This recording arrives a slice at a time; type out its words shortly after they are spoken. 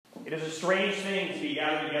It is a strange thing to be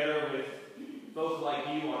gathered together with folks like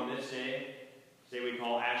you on this day we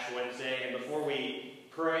call Ash Wednesday, and before we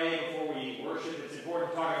pray, before we worship, it's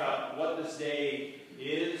important to talk about what this day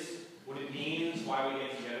is, what it means, why we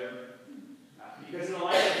get together. Because in the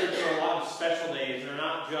life of the church, there are a lot of special days. They're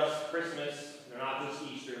not just Christmas, they're not just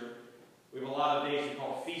Easter. We have a lot of days we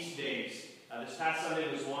call feast days. This past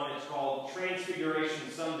Sunday was one. It's called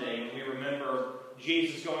Transfiguration Sunday, when we remember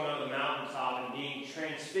Jesus going on the mountaintop and being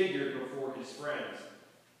transfigured before his friends.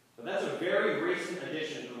 But that's a very recent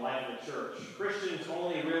addition to the life of the church. Christians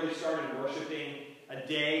only really started worshiping a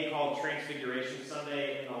day called Transfiguration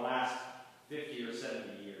Sunday in the last 50 or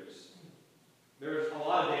 70 years. There's a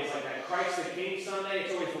lot of days like that. Christ the King Sunday,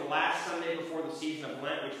 it's always the last Sunday before the season of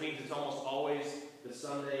Lent, which means it's almost always the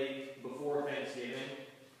Sunday before Thanksgiving.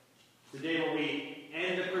 It's the day where we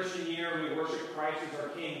end the Christian year and we worship Christ as our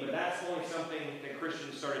King, but that's only something that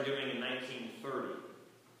Christians started doing in 1930.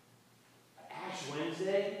 Ash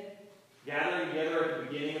Wednesday, gathering together at the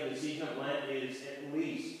beginning of the season of Lent, is at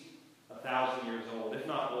least 1,000 years old, if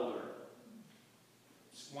not older.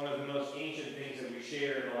 It's one of the most ancient things that we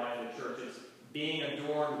share in the life of the church. It's being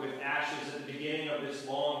adorned with ashes at the beginning of this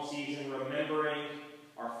long season, remembering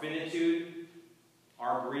our finitude,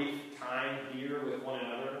 our brief time here with one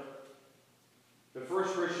another. The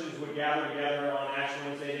first Christians would gather together on Ash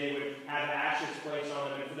Wednesday. They would have ashes placed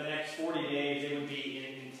on them, and for the next 40 days they would be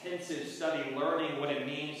in intensive study, learning what it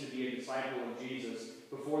means to be a disciple of Jesus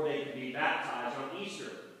before they could be baptized on Easter,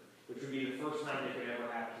 which would be the first time they could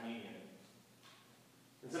ever have communion.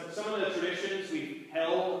 And some of the traditions we've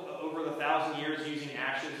held over the 1,000 years using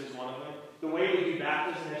ashes is one of them. The way we do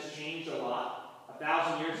baptism has changed a lot.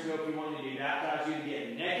 1,000 years ago, if you wanted to be baptized, you had to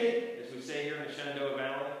get naked, as we say here in the Shenandoah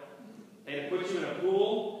Valley. They'd put you in a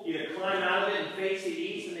pool, you'd climb out of it and face the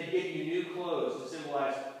east, and they'd give you new clothes to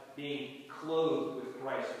symbolize being clothed with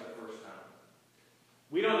Christ for the first time.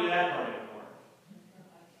 We don't do that part anymore.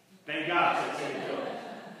 Thank God, said St. Philip.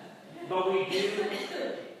 But we do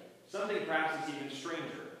something perhaps is even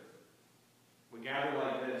stranger. We gather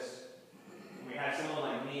like this, and we have someone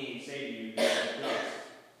like me say to you, "You are dust,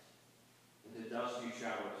 and to dust you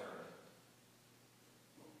shall return."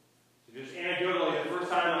 So just anecdotally, the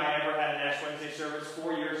first time I ever had an Ash Wednesday service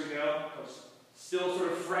 4 years ago, I was still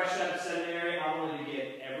sort of fresh out of seminary. I wanted to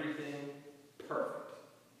get everything perfect.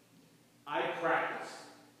 I practiced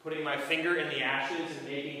putting my finger in the ashes and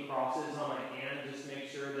making crosses on my hand just to make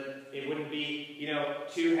sure that it wouldn't be,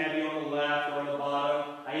 too heavy on the left or on the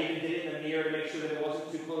bottom. I even did it in the mirror to make sure that it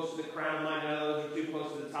wasn't too close to the crown of my nose or too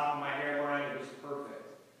close to the top of my hairline. It was perfect.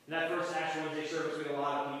 In that first Ash Wednesday service, we had a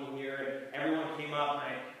lot of people here, and everyone came up,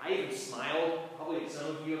 and I even smiled, probably at some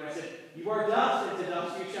of you, and I said, "You are dust, and to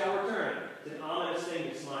dust you shall return." It's an ominous thing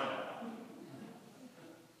to smile about.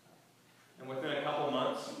 And within a couple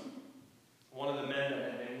months, one of the men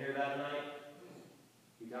that had been here that night,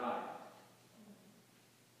 he died.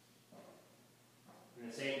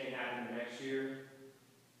 And the same thing happened the next year,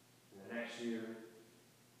 and the next year,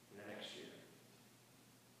 and the next year.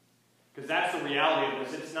 Because that's the reality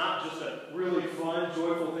of this. It's not just a really fun,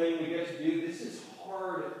 joyful thing we get to do. This is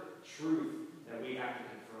hard truth that we have to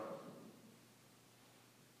confront.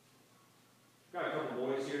 We've got a couple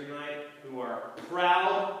boys here tonight who are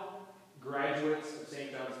proud graduates of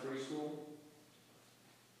St. John's Preschool.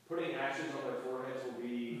 Putting ashes on their foreheads will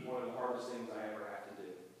be one of the hardest things I ever have to do.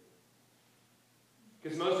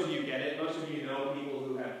 Because most of you get it. Most of you know people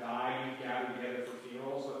who have died. You've gathered together for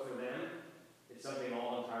funerals, but for them, it's something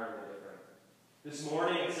all entirely different. This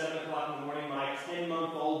morning at 7 o'clock in the morning, my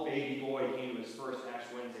 10-month-old baby boy came to his first Ash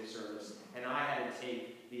Wednesday service, and I had to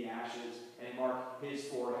take the ashes and mark his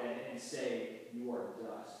forehead and say, "You are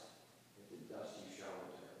dust, and to dust you shall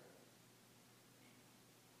return."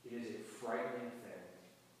 It is a frightening thing,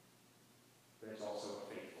 but it's also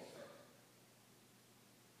a faithful thing.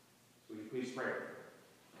 So will you please pray?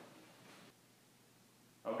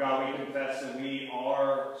 Oh God, we confess that we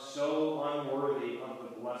are so unworthy of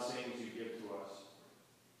the blessings you give to us.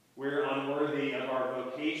 We're unworthy of our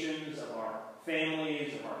vocations, of our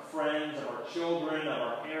families, of our friends, of our children, of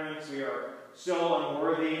our parents. We are so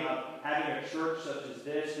unworthy of having a church such as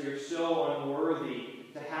this. We are so unworthy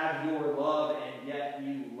to have your love, and yet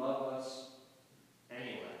you love us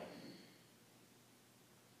anyway.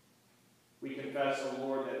 We confess, O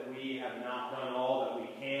Lord, that we have not done all that we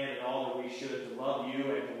can and all that we should to love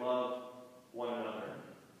you and to love one another.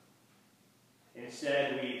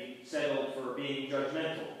 Instead, we settled for being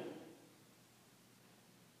judgmental.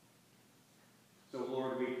 So,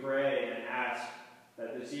 Lord, we pray and ask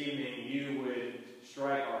that this evening you would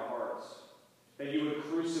strike our hearts, that you would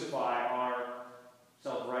crucify our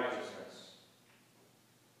self-righteousness,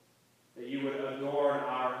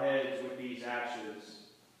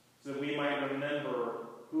 so that we might remember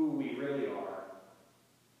who we really are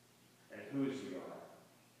and whose we are.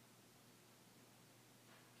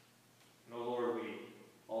 And, oh Lord, we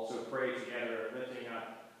also pray together, lifting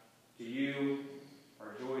up to you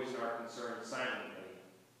our joys and our concerns silently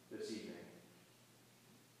this evening.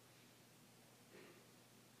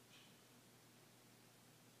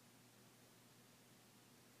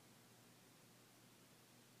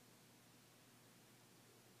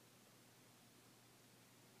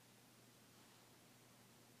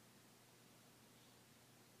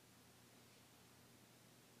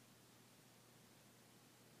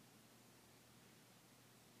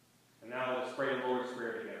 Now let us pray the Lord's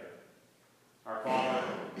Prayer together. Our Father,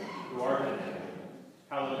 who art in heaven,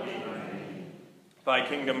 hallowed be thy name. Thy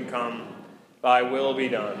kingdom come, thy will be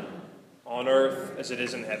done, on earth as it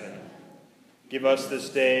is in heaven. Give us this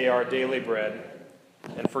day our daily bread,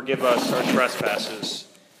 and forgive us our trespasses,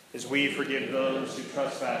 as we forgive those who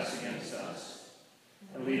trespass against us.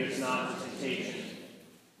 And lead us not into temptation,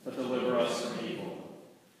 but deliver us from evil.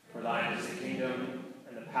 For thine is the kingdom,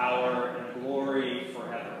 and the power, and the glory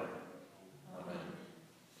forever.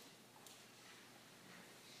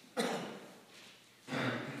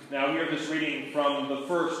 Now hear this reading from the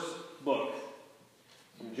first book,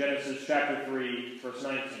 from Genesis chapter 3, verse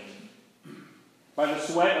 19. By the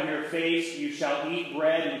sweat of your face you shall eat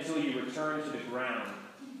bread until you return to the ground,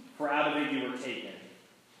 for out of it you were taken.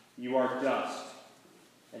 You are dust,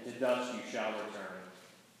 and to dust you shall return.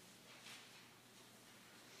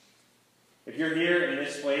 If you're here in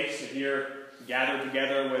this place, if you're gathered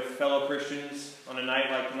together with fellow Christians on a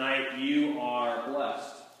night like tonight, you are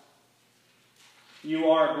blessed.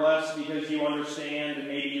 You are blessed because you understand and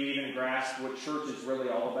maybe you even grasp what church is really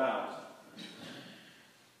all about.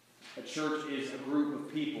 A church is a group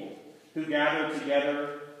of people who gather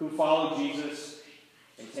together, who follow Jesus,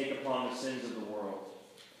 and take upon the sins of the world.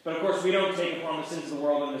 But of course, we don't take upon the sins of the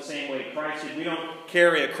world in the same way Christ did. We don't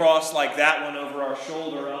carry a cross like that one over our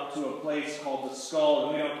shoulder up to a place called the skull,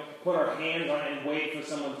 and we don't put our hands on it and wait for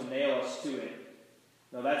someone to nail us to it.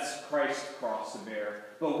 No, that's Christ's cross to bear.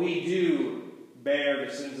 But we do bear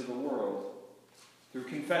the sins of the world through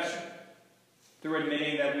confession, through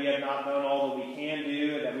admitting that we have not done all that we can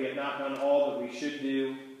do, that we have not done all that we should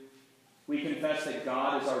do. We confess that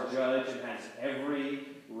God is our judge and has every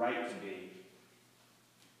right to be,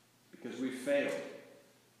 because we failed.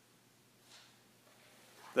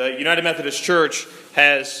 The United Methodist Church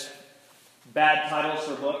has bad titles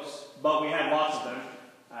for books, but we have lots of them.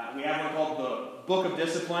 We have one called the Book of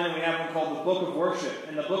Discipline, and we have one called the Book of Worship.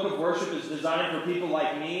 And the Book of Worship is designed for people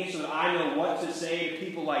like me so that I know what to say to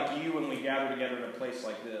people like you when we gather together in a place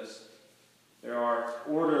like this. There are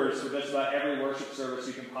orders for just about every worship service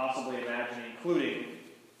you can possibly imagine, including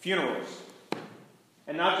funerals.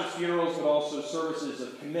 And not just funerals, but also services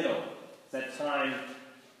of committal, that time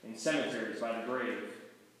in cemeteries by the grave.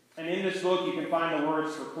 And in this book you can find the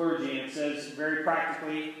words for clergy, and it says very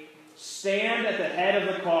practically, stand at the head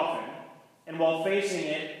of the coffin, and while facing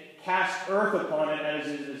it, cast earth upon it as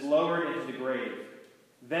it is lowered into the grave.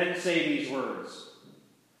 Then say these words,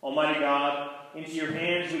 Almighty God, into your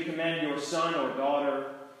hands we commend your son or daughter,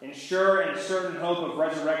 in sure and certain hope of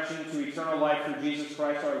resurrection to eternal life through Jesus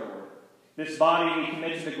Christ our Lord. This body we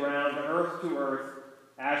commit to the ground, to earth,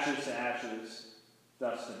 ashes to ashes,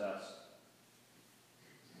 dust to dust.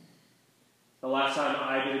 The last time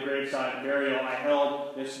I did a graveside burial, I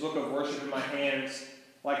held this book of worship in my hands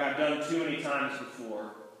like I've done too many times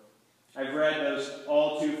before. I've read those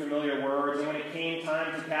all too familiar words, and when it came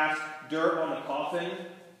time to cast dirt on the coffin,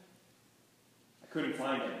 I couldn't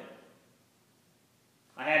find any.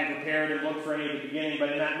 I hadn't prepared and looked for any at the beginning,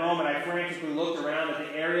 but in that moment I frantically looked around at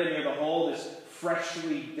the area near the hole, this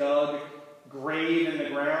freshly dug grave in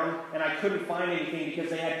the ground, and I couldn't find anything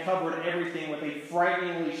because they had covered everything with a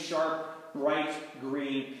frighteningly sharp, bright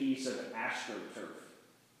green piece of astroturf.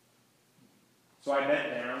 So I bent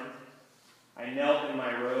down, I knelt in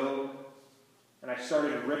my robe, and I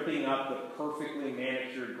started ripping up the perfectly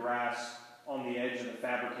manicured grass on the edge of the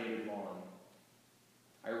fabricated lawn.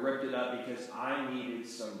 I ripped it up because I needed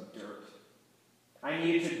some dirt. I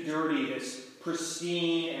needed to dirty this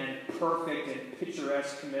pristine and perfect and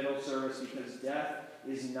picturesque committal service, because death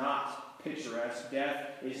is not picturesque,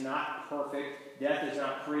 death is not perfect, death is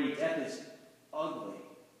not pretty, death is ugly,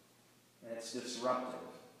 and it's disruptive.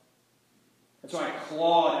 And so I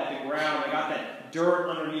clawed at the ground. I got that dirt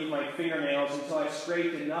underneath my fingernails until I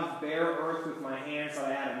scraped enough bare earth with my hands that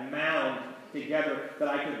I had a mound together that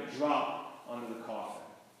I could drop onto the coffin.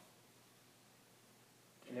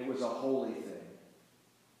 And it was a holy thing.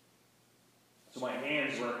 So my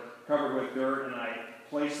hands were covered with dirt, and I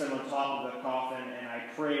placed them on top of the coffin, and I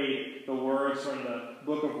prayed the words from the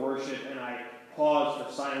book of worship, and I paused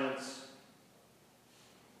for silence.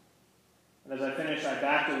 And as I finished, I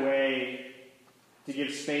backed away to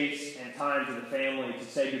give space and time to the family to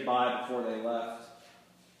say goodbye before they left.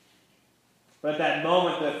 But at that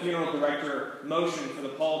moment, the funeral director motioned for the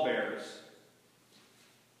pallbearers.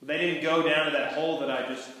 They didn't go down to that hole that I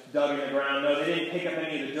just dug in the ground. No, they didn't pick up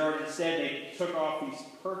any of the dirt. Instead, they took off these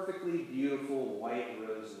perfectly beautiful white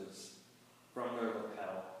roses from their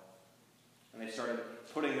lapel. And they started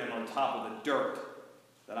putting them on top of the dirt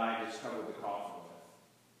that I just covered the coffin with.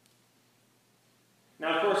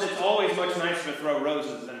 Now, of course, it's always much nicer to throw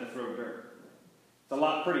roses than to throw dirt. It's a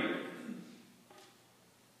lot prettier.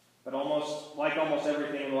 But like almost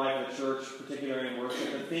everything in the life of the church, particularly in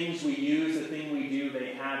worship, the things we use, the thing we do,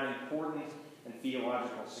 they have important and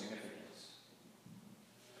theological significance.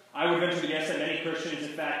 I would venture to guess that many Christians,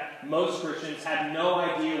 in fact, most Christians, have no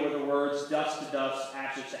idea where the words dust to dust,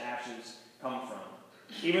 ashes to ashes come from.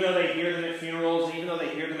 Even though they hear them at funerals, even though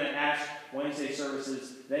they hear them at Ash Wednesday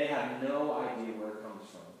services, they have no idea where it comes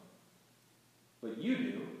from. But you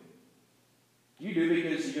do. You do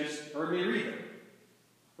because you just heard me read them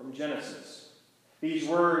from Genesis. These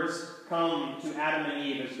words come to Adam and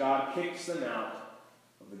Eve as God kicks them out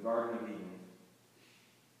of the Garden of Eden.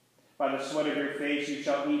 By the sweat of your face you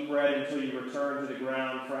shall eat bread until you return to the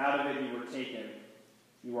ground, for out of it you were taken.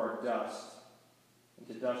 You are dust, and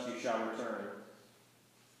to dust you shall return.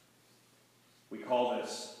 We call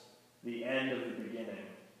this the end of the beginning.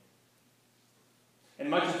 And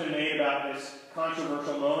much has been made about this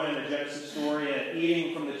controversial moment in the Genesis story,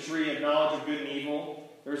 eating from the tree of knowledge of good and evil.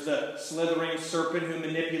 There's the slithering serpent who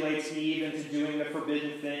manipulates Eve into doing the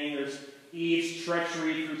forbidden thing. There's Eve's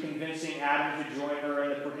treachery through convincing Adam to join her in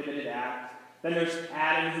the prohibited act. Then there's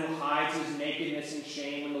Adam who hides his nakedness and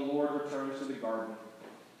shame when the Lord returns to the garden.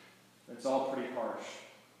 It's all pretty harsh.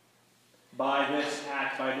 By this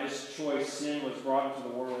act, by this choice, sin was brought into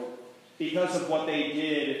the world. Because of what they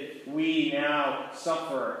did, we now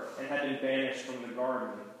suffer and have been banished from the garden.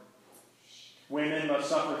 Women must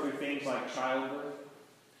suffer through things like childbirth.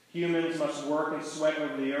 Humans must work and sweat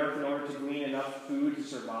over the earth in order to glean enough food to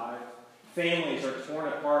survive. Families are torn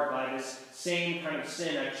apart by this same kind of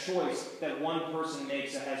sin, a choice that one person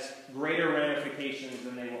makes that has greater ramifications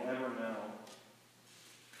than they will ever know.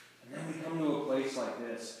 And then we come to a place like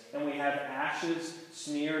this, and we have ashes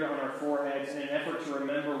smeared on our foreheads in an effort to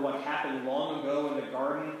remember what happened long ago in the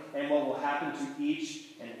garden and what will happen to each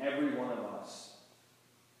and every one of us.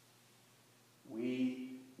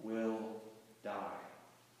 We will die.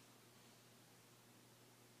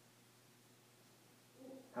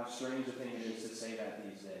 How strange a thing it is to say that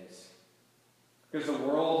these days. Because the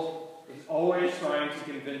world is always trying to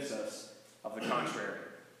convince us of the contrary.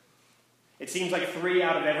 It seems like 3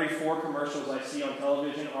 out of every 4 commercials I see on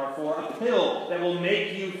television are for a pill that will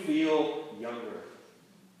make you feel younger.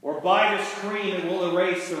 Or buy this cream that will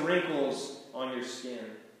erase the wrinkles on your skin.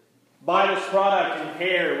 Buy this product and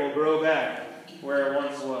hair will grow back where it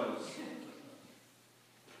once was.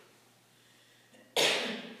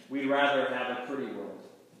 We'd rather have a pretty world.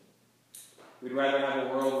 We'd rather have a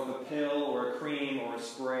world with a pill or a cream or a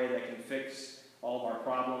spray that can fix all of our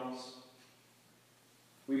problems.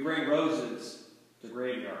 We bring roses to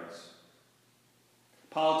graveyards.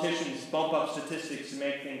 Politicians bump up statistics to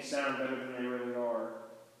make things sound better than they really are.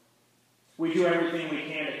 We do everything we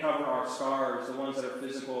can to cover our scars, the ones that are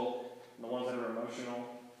physical and the ones that are emotional.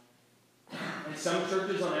 And some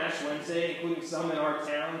churches on Ash Wednesday, including some in our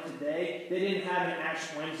town today, they didn't have an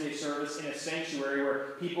Ash Wednesday service in a sanctuary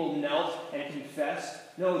where people knelt and confessed.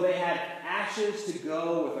 No, they had ashes to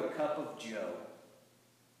go with a cup of joe.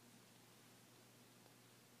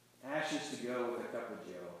 Ashes to go with a cup of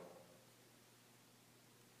joe.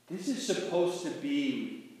 This is supposed to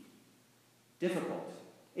be difficult.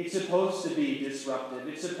 It's supposed to be disruptive.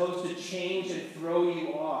 It's supposed to change and throw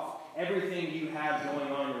you off everything you have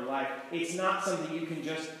going on in your life. It's not something you can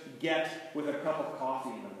just get with a cup of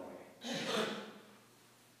coffee in the morning.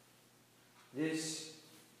 This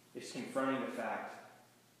is confronting the fact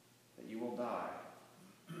that you will die.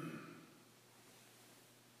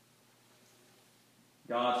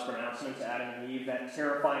 God's pronouncement to Adam and Eve, that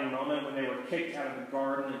terrifying moment when they were kicked out of the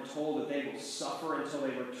garden and told that they will suffer until they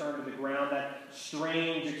return to the ground, that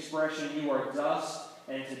strange expression, you are dust,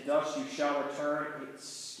 and to dust you shall return, it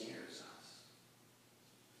scares us.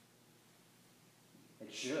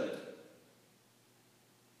 It should.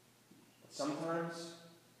 But sometimes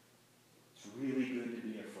it's really good to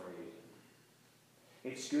be afraid.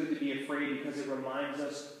 It's good to be afraid because it reminds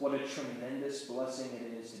us what a tremendous blessing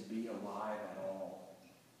it is to be alive at all.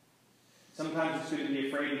 Sometimes it's good to be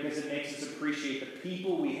afraid because it makes us appreciate the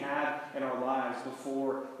people we have in our lives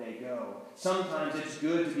before they go. Sometimes it's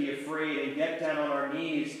good to be afraid and get down on our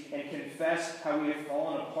knees and confess how we have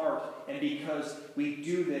fallen apart. And because we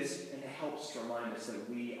do this, and it helps to remind us that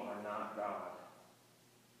we are not God.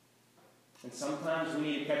 And sometimes we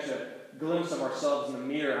need to catch a glimpse of ourselves in the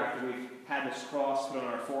mirror after we've had this cross put on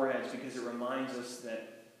our foreheads, because it reminds us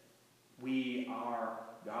that we are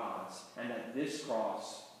God's and that this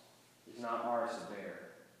cross is not ours to bear.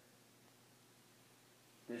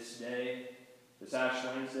 This day, this Ash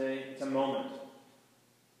Wednesday, it's a moment.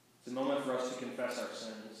 It's a moment for us to confess our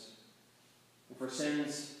sins. And for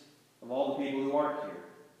sins of all the people who aren't here.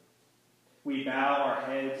 We bow our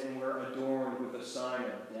heads and we're adorned with the sign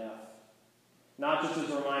of death. Not just as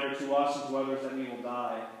a reminder to us and to others that we will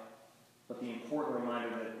die, but the important reminder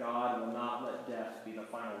that God will not let death be the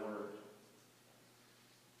final word.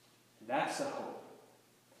 That's the hope.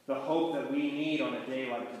 The hope that we need on a day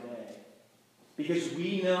like today. Because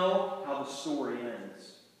we know how the story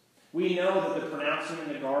ends. We know that the pronouncement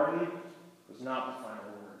in the garden was not the final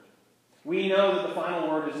word. We know that the final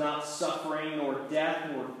word is not suffering, nor death,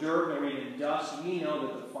 nor dirt, nor even dust. We know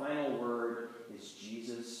that the final word is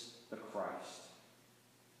Jesus the Christ.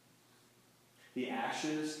 The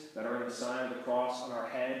ashes that are in the sign of the cross on our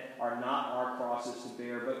head are not our crosses to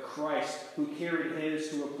bear, but Christ, who carried his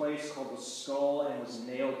to a place called the skull and was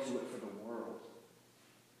nailed to it for the world.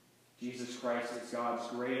 Jesus Christ is God's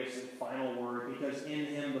greatest and final word, because in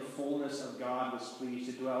him the fullness of God was pleased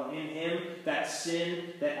to dwell. In him, that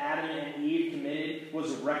sin that Adam and Eve committed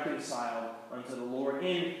was reconciled unto the Lord.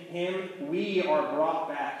 In him, we are brought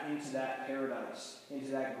back into that paradise, into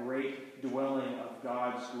that great dwelling of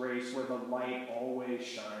God's grace, where the light always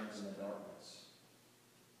shines in the darkness.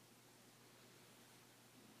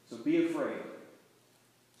 So be afraid.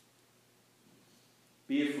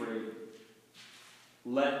 Be afraid.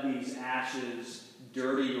 Let these ashes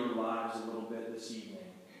dirty your lives a little bit this evening.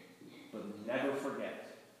 But never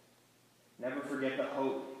forget. Never forget the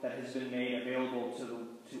hope that has been made available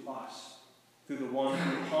to us through the one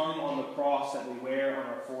who hung on the cross that we wear on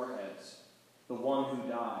our foreheads. The one who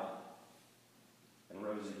died and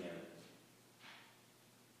rose again.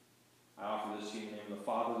 I offer this to you in the name of the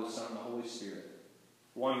Father, the Son, and the Holy Spirit.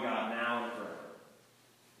 One God, now and forever.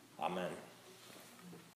 Amen.